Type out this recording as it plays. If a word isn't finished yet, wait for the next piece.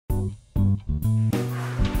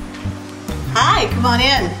Hi, come on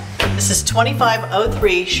in. This is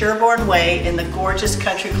 2503 Sherbourne Way in the gorgeous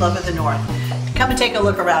Country Club of the North. Come and take a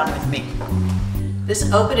look around with me.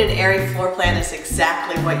 This open and airy floor plan is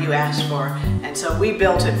exactly what you asked for, and so we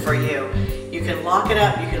built it for you. You can lock it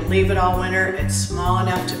up, you can leave it all winter. It's small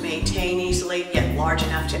enough to maintain easily, yet large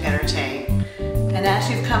enough to entertain. And as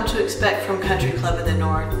you've come to expect from Country Club of the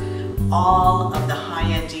North, all of the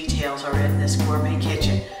high-end details are in this gourmet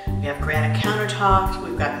kitchen. We have granite countertops,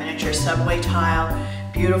 we've got miniature subway tile,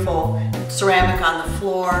 beautiful ceramic on the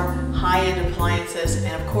floor, high-end appliances,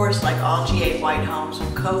 and of course, like all G8 White homes,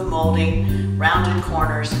 cove molding, rounded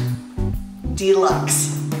corners,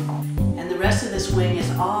 deluxe. And the rest of this wing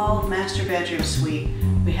is all master bedroom suite.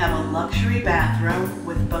 We have a luxury bathroom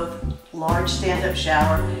with both large stand-up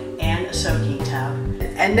shower and a soaking tub.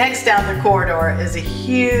 And next down the corridor is a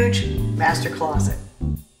huge master closet.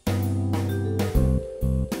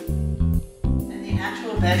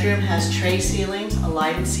 Bedroom has tray ceilings, a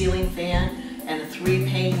lighted ceiling fan, and a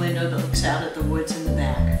 3-pane window that looks out at the woods in the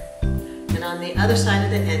back. And on the other side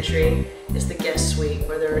of the entry is the guest suite,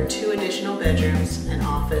 where there are 2 additional bedrooms, an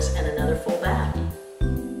office, and another full bath.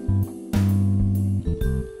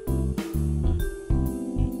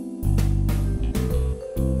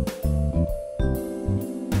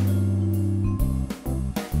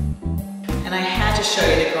 And I had to show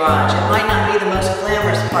you the garage. It might not be the most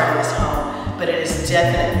glamorous part of this home, but it is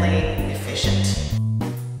definitely efficient.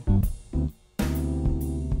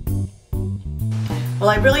 Well,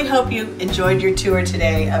 I really hope you enjoyed your tour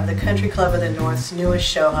today of the Country Club of the North's newest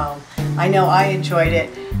show home. I know I enjoyed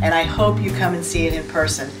it, and I hope you come and see it in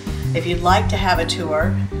person. If you'd like to have a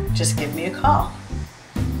tour, just give me a call.